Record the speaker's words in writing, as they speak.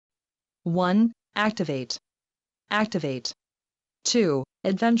1. Activate. Activate. 2.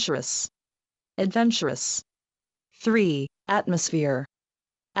 Adventurous. Adventurous. 3. Atmosphere.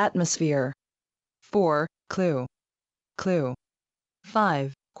 Atmosphere. 4. Clue. Clue.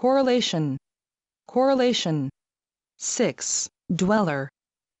 5. Correlation. Correlation. 6. Dweller.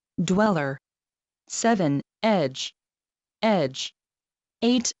 Dweller. 7. Edge. Edge.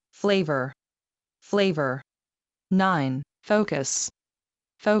 8. Flavor. Flavor. 9. Focus.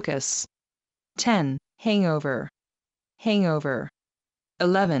 Focus. 10. Hangover. Hangover.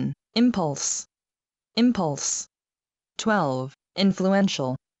 11. Impulse. Impulse. 12.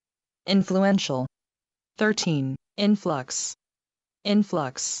 Influential. Influential. 13. Influx.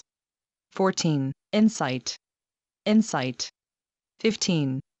 Influx. 14. Insight. Insight.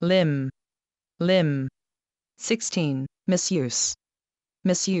 15. Limb. Limb. 16. Misuse.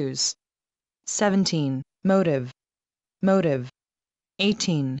 Misuse. 17. Motive. Motive.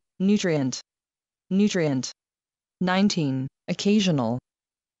 18. Nutrient. Nutrient. 19. Occasional.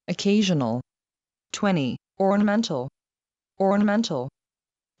 Occasional. 20. Ornamental. Ornamental.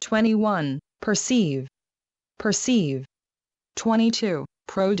 21. Perceive. Perceive. 22.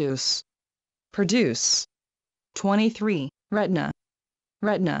 Produce. Produce. 23. Retina.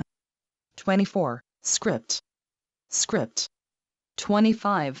 Retina. 24. Script. Script.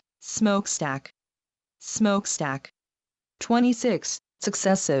 25. Smokestack. Smokestack. 26.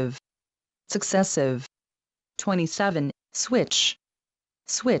 Successive. Successive. 27. Switch.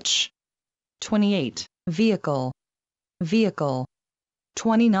 Switch. 28. Vehicle. Vehicle.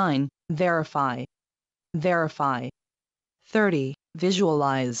 29. Verify. Verify. 30.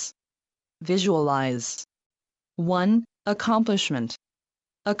 Visualize. Visualize. 1. Accomplishment.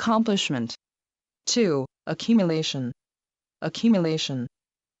 Accomplishment. 2. Accumulation. Accumulation.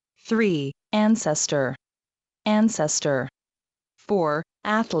 3. Ancestor. Ancestor. 4.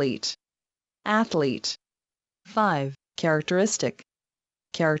 Athlete. Athlete. 5. Characteristic.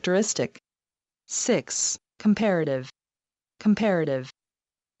 Characteristic. 6. Comparative. Comparative.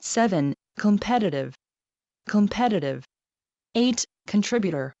 7. Competitive. Competitive. 8.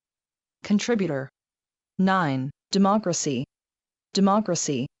 Contributor. Contributor. 9. Democracy.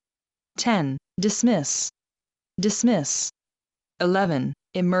 Democracy. 10. Dismiss. Dismiss. 11.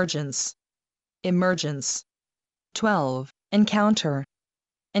 Emergence. Emergence. 12. Encounter.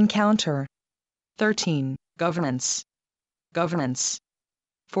 Encounter. 13. Governance. Governance.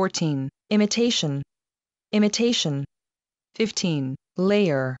 14. Imitation. Imitation. 15.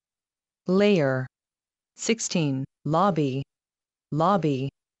 Layer. Layer. 16. Lobby. Lobby.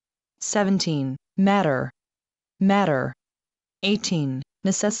 17. Matter. Matter. 18.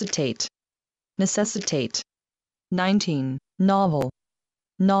 Necessitate. Necessitate. 19. Novel.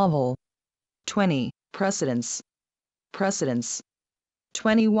 Novel. 20. Precedence. Precedence.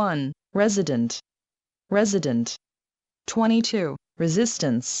 21. Resident. Resident. 22.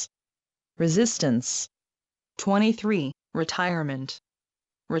 Resistance. Resistance. 23. Retirement.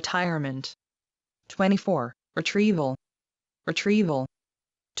 Retirement. 24. Retrieval. Retrieval.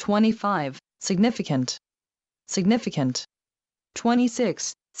 25. Significant. Significant.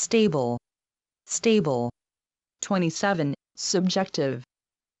 26. Stable. Stable. 27. Subjective.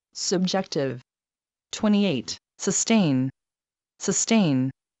 Subjective. 28. Sustain.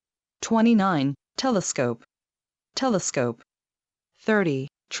 Sustain. 29. Telescope. Telescope. 30.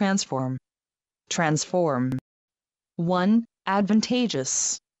 Transform. Transform. 1.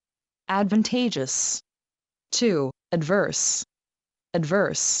 Advantageous. Advantageous. 2. Adverse.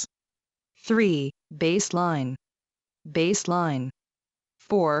 Adverse. 3. Baseline. Baseline.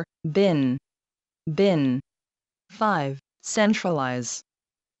 4. Bin. Bin. 5. Centralize.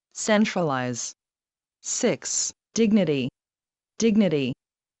 Centralize. 6. Dignity. Dignity.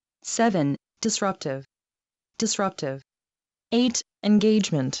 7. Disruptive. Disruptive. 8.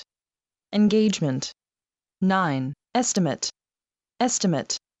 Engagement. Engagement. 9. Estimate.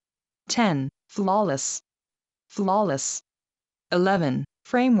 Estimate. 10. Flawless. Flawless. 11.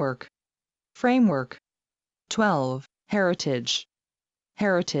 Framework. Framework. 12. Heritage.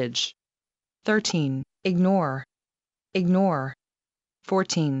 Heritage. 13. Ignore. Ignore.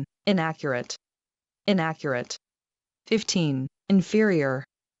 14. Inaccurate. Inaccurate. 15. Inferior.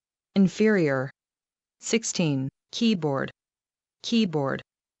 Inferior. 16. Keyboard. Keyboard.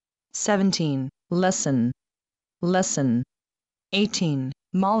 17. Lesson. Lesson. 18.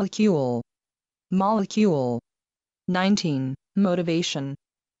 Molecule. Molecule. 19. Motivation.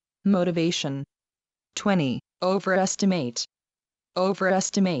 Motivation. 20. Overestimate.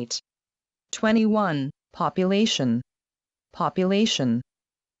 Overestimate. 21. Population. Population.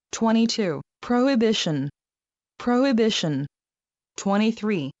 22. Prohibition. Prohibition.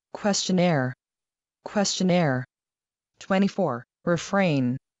 23. questionnaire, questionnaire. 24.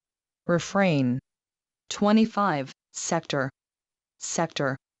 Refrain, refrain. 25. Sector,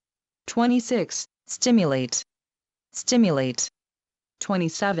 sector. 26. Stimulate, stimulate.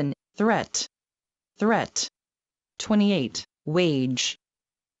 27. Threat, threat. 28. Wage,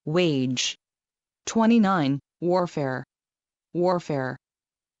 wage. 29. Warfare, warfare.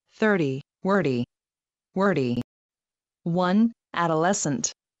 30. Wordy, wordy. 1.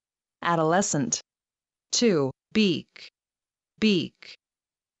 Adolescent, adolescent. 2. Beak, beak.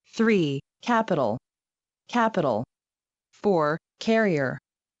 3. Capital, capital. 4. Carrier,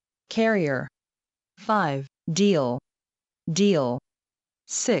 carrier. 5. Deal, deal.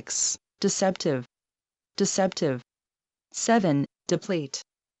 6. Deceptive, deceptive. 7. Deplete,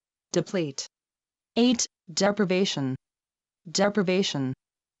 deplete. 8. Deprivation, deprivation.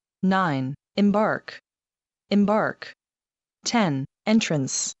 9. Embark, embark. 10.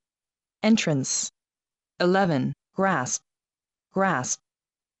 Entrance, entrance. 11. Grasp, grasp.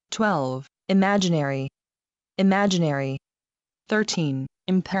 12. Imaginary, imaginary. 13.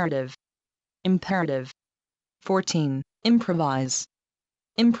 Imperative, imperative. 14. Improvise,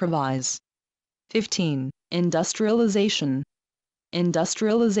 improvise. 15. Industrialization,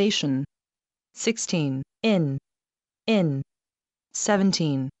 industrialization. 16. In,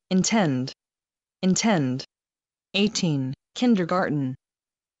 17. Intend, intend. 18. Kindergarten,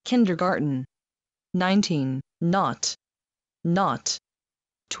 kindergarten. 19. Not, not.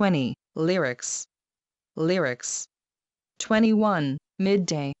 20. Lyrics, lyrics. 21.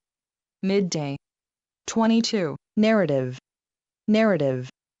 Midday, midday. 22. Narrative, narrative.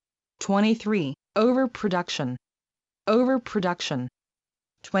 23. Overproduction, overproduction.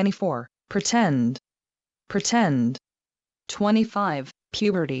 24. Pretend, pretend. 25.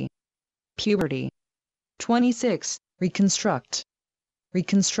 Puberty, puberty. 26. Reconstruct,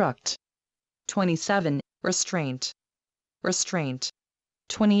 reconstruct. 27. Restraint, restraint.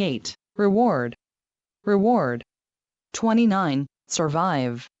 28. Reward, reward. 29.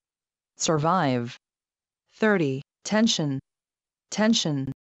 Survive, survive. 30. Tension,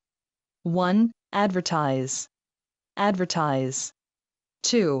 tension. 1. Advertise, advertise.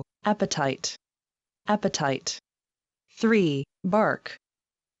 2. Appetite, appetite. 3. Bark,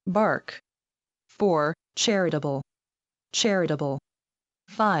 bark. 4. Charitable, charitable.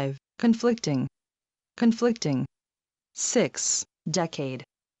 5. Conflicting, conflicting. 6. Decade,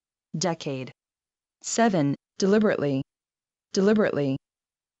 decade. 7. Deliberately, deliberately.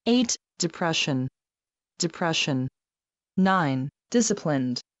 8. Depression, depression. 9.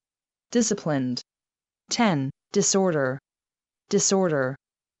 Disciplined, disciplined. 10. Disorder, disorder.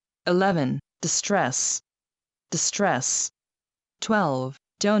 11. Distress, distress. 12.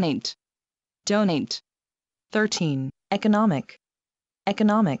 Donate, donate. 13. Economic,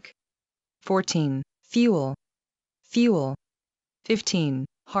 economic. 14. Fuel, fuel. 15.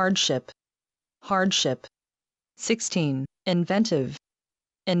 Hardship, hardship. 16. Inventive,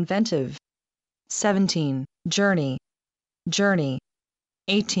 inventive. 17. Journey, journey.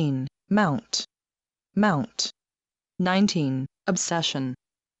 18. Mount, mount. 19. Obsession,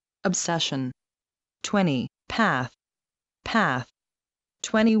 obsession. 20. Path, path.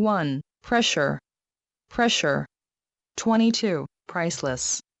 21. Pressure, pressure. 22.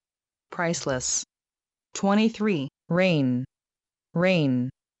 Priceless, priceless. 23. Rain, rain.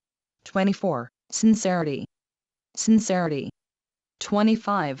 24. Sincerity, sincerity.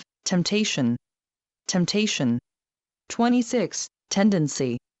 25. Temptation, temptation. 26.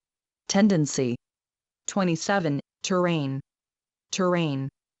 Tendency, tendency. 27. Terrain, terrain.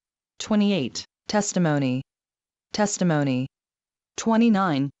 28. Testimony, testimony.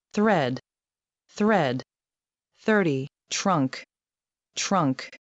 29. Thread, thread. 30. Trunk, trunk.